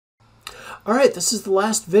All right, this is the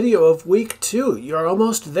last video of week 2. You're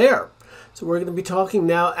almost there. So we're going to be talking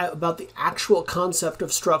now about the actual concept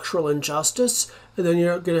of structural injustice, and then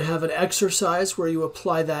you're going to have an exercise where you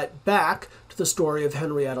apply that back to the story of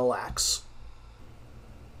Henrietta Lacks.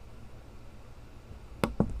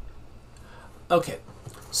 Okay,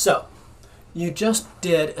 so you just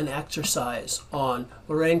did an exercise on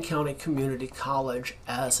Lorain County Community College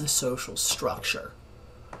as a social structure.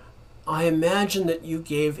 I imagine that you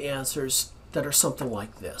gave answers that are something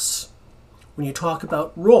like this. When you talk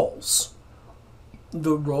about roles,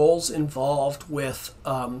 the roles involved with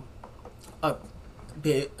a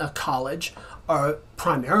college are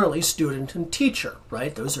primarily student and teacher,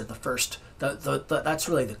 right? Those are the first, that's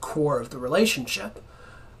really the core of the relationship.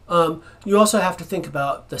 You also have to think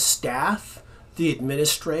about the staff, the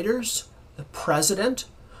administrators, the president,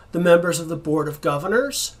 the members of the Board of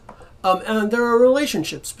Governors, and there are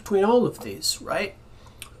relationships between all of these, right?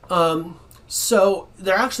 So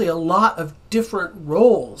there are actually a lot of different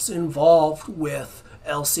roles involved with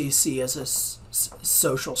LCC as a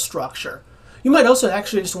social structure. You might also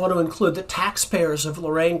actually just want to include the taxpayers of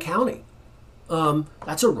Lorain County.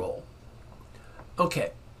 That's a role.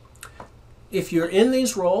 Okay. If you're in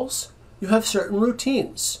these roles, you have certain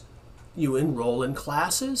routines. You enroll in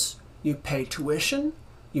classes, you pay tuition,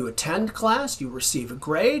 you attend class, you receive a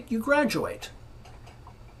grade, you graduate.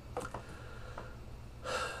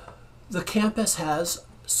 The campus has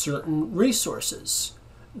certain resources,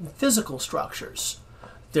 physical structures.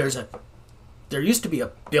 There's a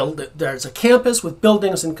campus with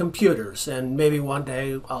buildings and computers, and maybe one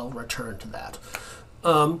day I'll return to that.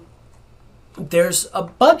 There's a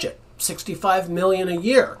budget, $65 million a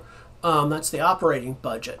year. That's the operating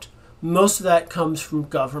budget. Most of that comes from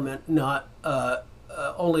government, not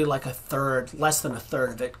only like a third, less than a third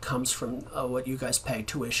of it comes from what you guys pay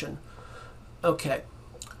tuition. Okay.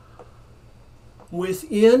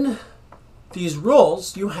 Within these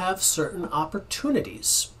roles, you have certain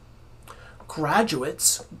opportunities.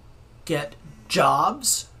 Graduates get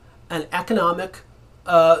jobs and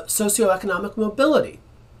socioeconomic mobility.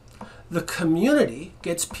 The community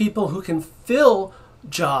gets people who can fill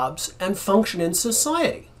jobs and function in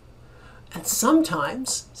society. And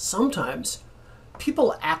sometimes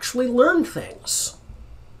people actually learn things.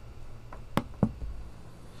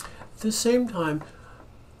 At the same time,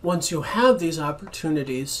 once you have these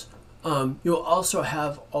opportunities, you'll also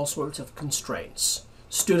have all sorts of constraints.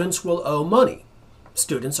 Students will owe money.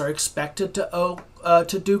 Students are expected to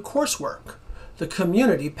do coursework. The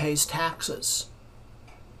community pays taxes.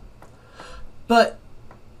 But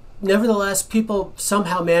nevertheless, people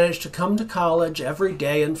somehow manage to come to college every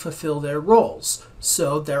day and fulfill their roles.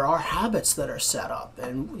 So there are habits that are set up.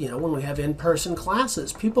 And when we have in-person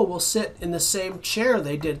classes, people will sit in the same chair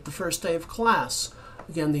they did the first day of class.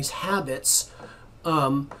 Again, these habits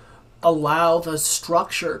allow the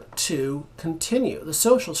structure to continue, the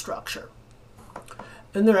social structure.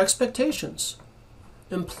 And their expectations.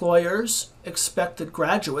 Employers expect that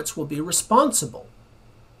graduates will be responsible,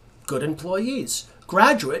 good employees.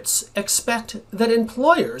 Graduates expect that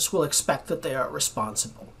employers will expect that they are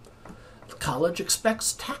responsible. The college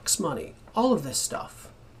expects tax money, all of this stuff.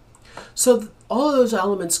 So all of those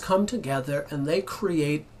elements come together and they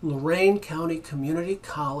create Lorain County Community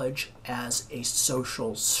College as a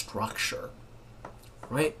social structure,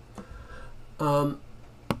 right?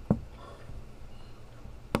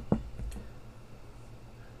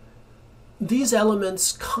 These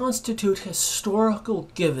elements constitute historical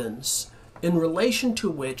givens in relation to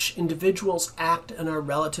which individuals act and are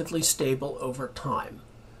relatively stable over time.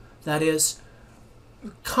 That is,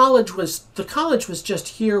 the college was just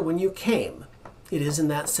here when you came. It is in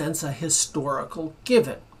that sense a historical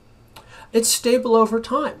given. It's stable over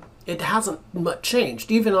time. It hasn't much changed.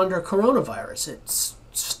 Even under coronavirus, it's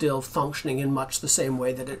still functioning in much the same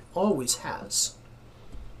way that it always has.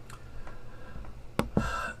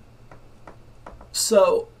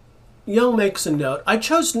 So Young makes a note. I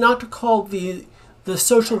chose not to call the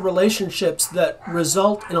social relationships that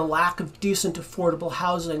result in a lack of decent, affordable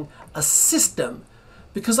housing a system,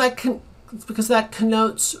 because that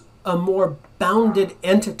connotes a more bounded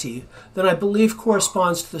entity than I believe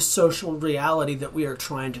corresponds to the social reality that we are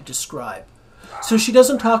trying to describe. So she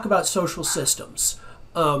doesn't talk about social systems,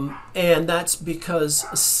 and that's because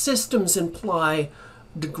systems imply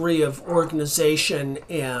a degree of organization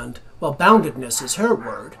and, well, boundedness is her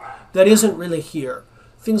word, that isn't really here.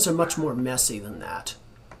 Things are much more messy than that.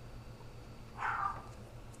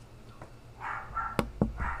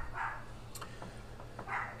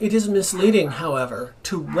 It is misleading, however,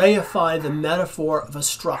 to reify the metaphor of a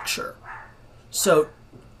structure. So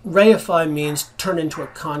reify means turn into a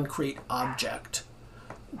concrete object.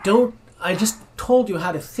 I just told you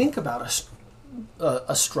how to think about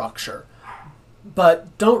a structure,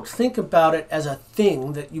 but don't think about it as a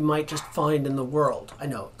thing that you might just find in the world. I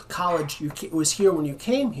know, college, it was here when you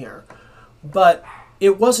came here, but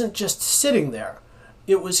it wasn't just sitting there.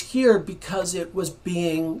 It was here because it was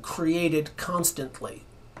being created constantly.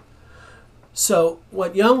 So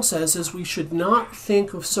what Jung says is we should not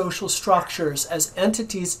think of social structures as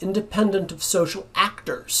entities independent of social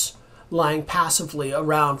actors lying passively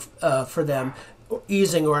around for them,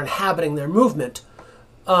 easing or inhibiting their movement.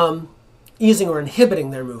 On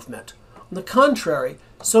the contrary,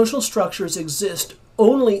 social structures exist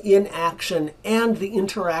only in action and the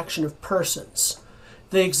interaction of persons.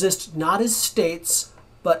 They exist not as states,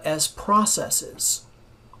 but as processes.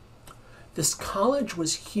 This college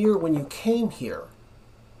was here when you came here,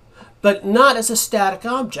 but not as a static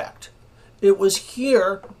object. It was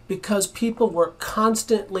here because people were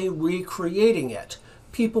constantly recreating it.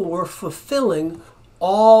 People were fulfilling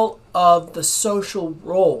all of the social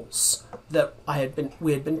roles that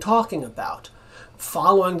we had been talking about,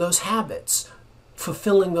 following those habits,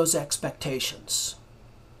 fulfilling those expectations.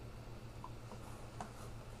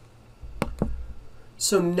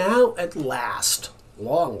 So now at last,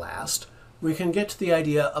 long last, we can get to the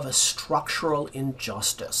idea of a structural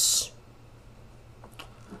injustice.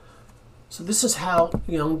 So this is how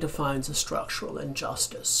Jung defines a structural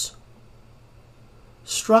injustice.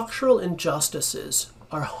 Structural injustices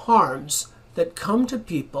are harms that come to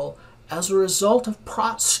people as a result of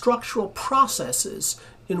structural processes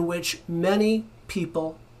in which many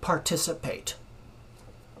people participate.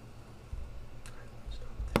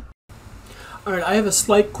 All right, I have a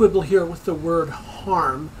slight quibble here with the word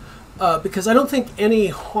harm because I don't think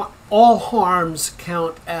all harms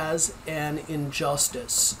count as an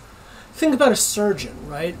injustice. Think about a surgeon,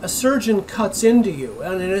 right? A surgeon cuts into you,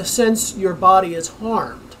 and in a sense, your body is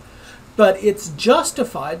harmed. But it's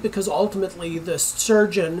justified because ultimately the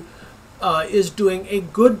surgeon is doing a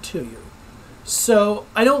good to you. So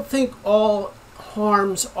I don't think all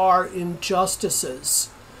harms are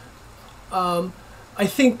injustices. I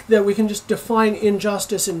think that we can just define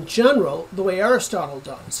injustice in general the way Aristotle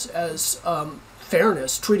does, as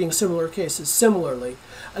fairness, treating similar cases similarly.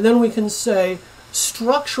 And then we can say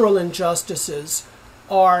structural injustices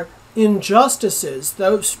are injustices,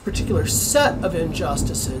 those particular set of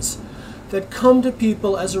injustices that come to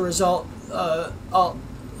people as a result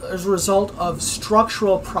of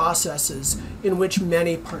structural processes in which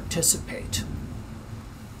many participate.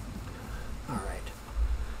 All right.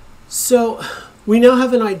 So we now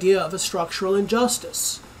have an idea of a structural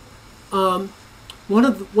injustice. One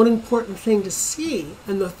important thing to see,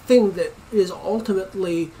 and the thing that is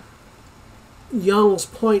ultimately Jung's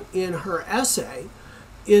point in her essay,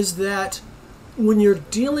 is that when you're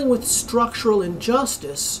dealing with structural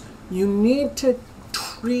injustice, you need to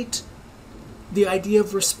treat the idea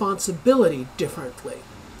of responsibility differently.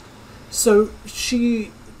 So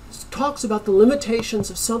she talks about the limitations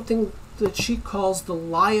of something that she calls the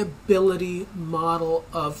liability model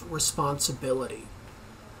of responsibility.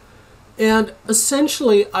 And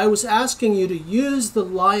essentially, I was asking you to use the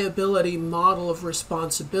liability model of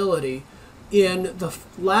responsibility in the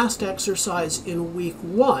last exercise in week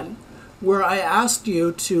 1, where I asked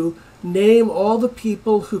you to name all the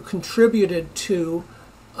people who contributed to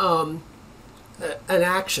an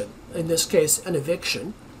action, in this case an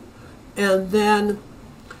eviction, and then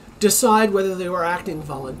decide whether they were acting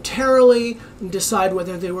voluntarily and decide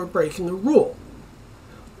whether they were breaking a rule.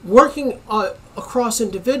 Working across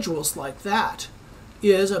individuals like that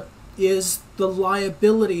is the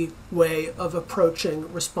liability way of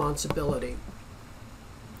approaching responsibility.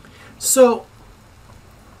 So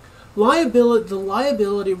the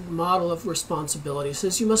liability model of responsibility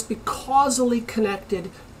says you must be causally connected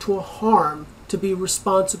to a harm to be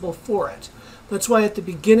responsible for it. That's why at the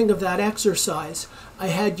beginning of that exercise, I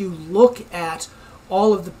had you look at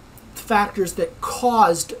all of the factors that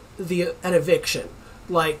caused an eviction,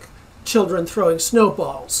 like children throwing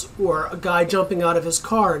snowballs or a guy jumping out of his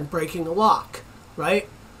car and breaking a lock, right?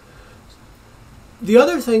 The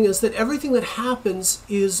other thing is that everything that happens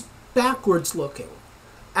is backwards looking.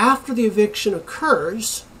 After the eviction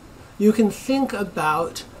occurs, you can think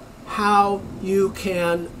about how you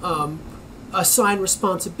can assign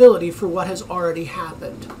responsibility for what has already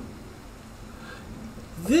happened.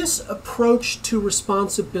 This approach to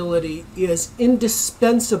responsibility is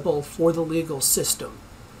indispensable for the legal system.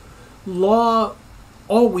 Law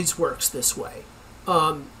always works this way,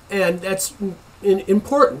 and that's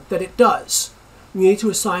important that it does. You need to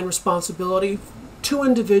assign responsibility to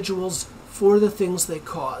individuals for the things they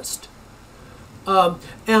caused.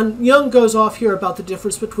 And Young goes off here about the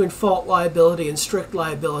difference between fault liability and strict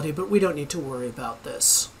liability, but we don't need to worry about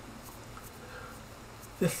this.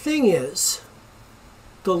 The thing is,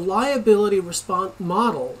 the liability response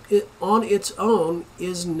model on its own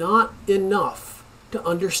is not enough to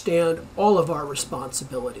understand all of our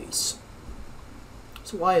responsibilities.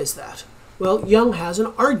 So why is that? Well, Young has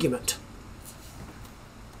an argument.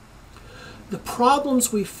 The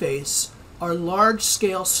problems we face are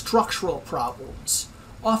large-scale structural problems,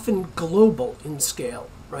 often global in scale,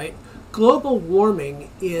 right? Global warming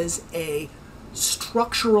is a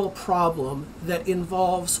structural problem that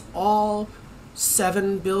involves all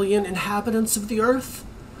 7 billion inhabitants of the Earth.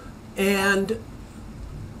 And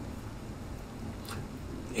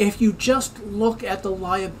if you just look at the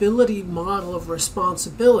liability model of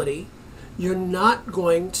responsibility, you're not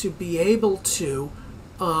going to be able to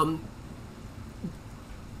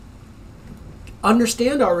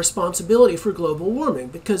understand our responsibility for global warming,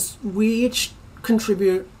 because we each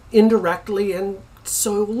contribute indirectly and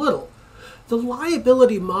so little. The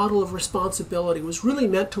liability model of responsibility was really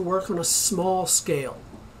meant to work on a small scale.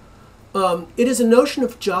 It is a notion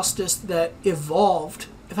of justice that evolved,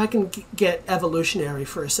 if I can get evolutionary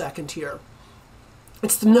for a second here.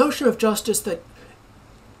 It's the notion of justice that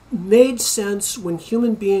made sense when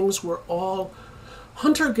human beings were all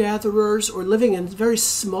hunter-gatherers or living in very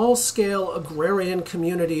small-scale agrarian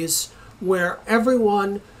communities where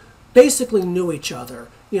everyone basically knew each other.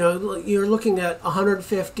 You know, you're looking at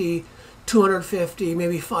 150, 250,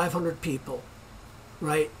 maybe 500 people,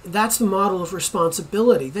 right? That's the model of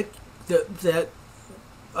responsibility. That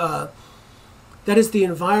is the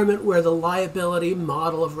environment where the liability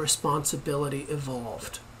model of responsibility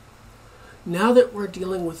evolved. Now that we're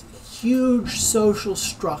dealing with huge social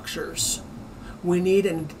structures, we need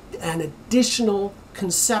an additional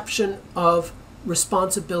conception of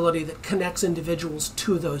responsibility that connects individuals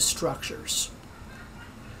to those structures.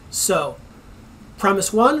 So,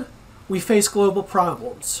 premise 1, we face global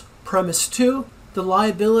problems. Premise 2, the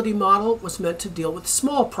liability model was meant to deal with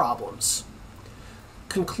small problems.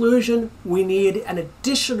 Conclusion, we need an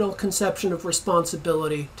additional conception of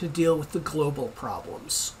responsibility to deal with the global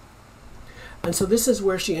problems. And so this is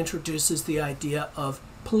where she introduces the idea of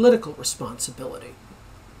political responsibility.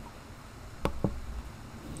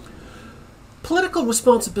 Political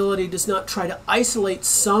responsibility does not try to isolate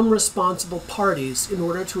some responsible parties in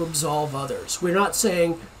order to absolve others. We're not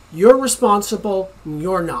saying you're responsible and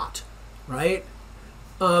you're not, right?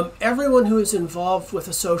 Everyone who is involved with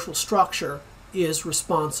a social structure is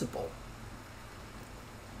responsible.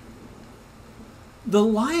 The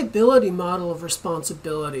liability model of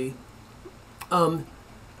responsibility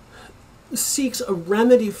seeks a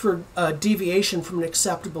remedy for deviation from an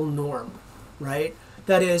acceptable norm, right?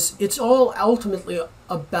 That is, it's all ultimately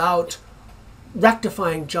about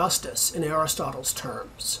rectifying justice in Aristotle's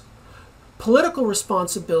terms. Political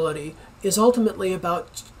responsibility is ultimately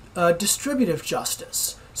about distributive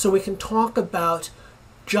justice. So we can talk about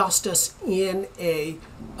justice in the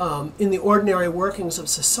ordinary workings of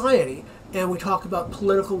society, and we talk about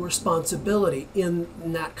political responsibility in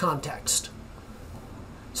that context.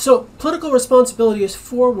 So political responsibility is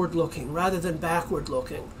forward-looking rather than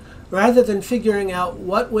backward-looking. Rather than figuring out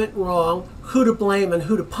what went wrong, who to blame, and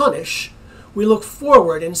who to punish, we look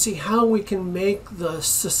forward and see how we can make the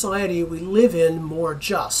society we live in more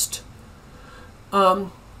just.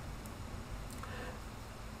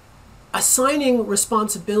 Assigning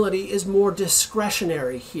responsibility is more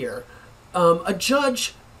discretionary here. A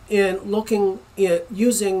judge, in looking at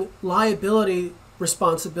using liability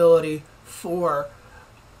responsibility for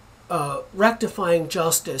rectifying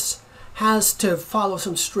justice, has to follow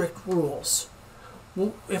some strict rules.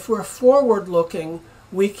 If we're forward-looking,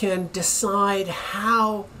 we can decide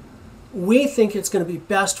how we think it's going to be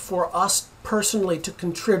best for us personally to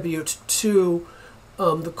contribute to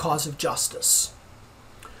the cause of justice.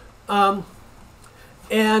 And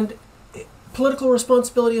political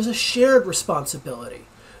responsibility is a shared responsibility.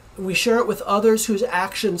 We share it with others whose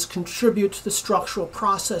actions contribute to the structural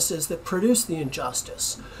processes that produce the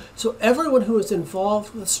injustice. So everyone who is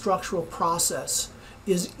involved with the structural process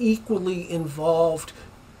is equally involved,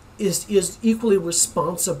 is equally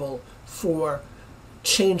responsible for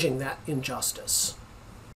changing that injustice.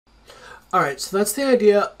 All right, so that's the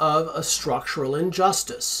idea of a structural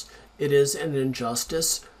injustice. It is an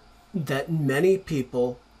injustice that many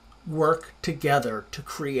people work together to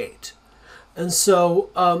create. And so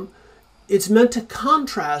it's meant to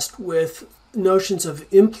contrast with notions of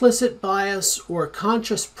implicit bias or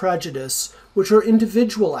conscious prejudice, which are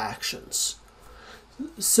individual actions.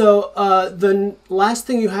 So the last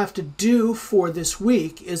thing you have to do for this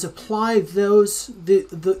week is apply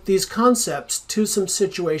these concepts to some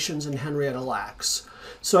situations in Henrietta Lacks.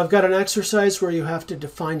 So I've got an exercise where you have to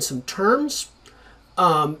define some terms,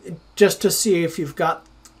 just to see if you've got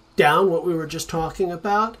down what we were just talking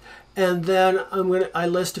about. And then I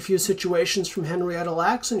list a few situations from Henrietta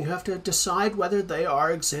Lacks, and you have to decide whether they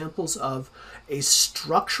are examples of a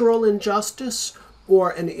structural injustice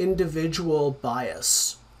or an individual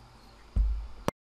bias.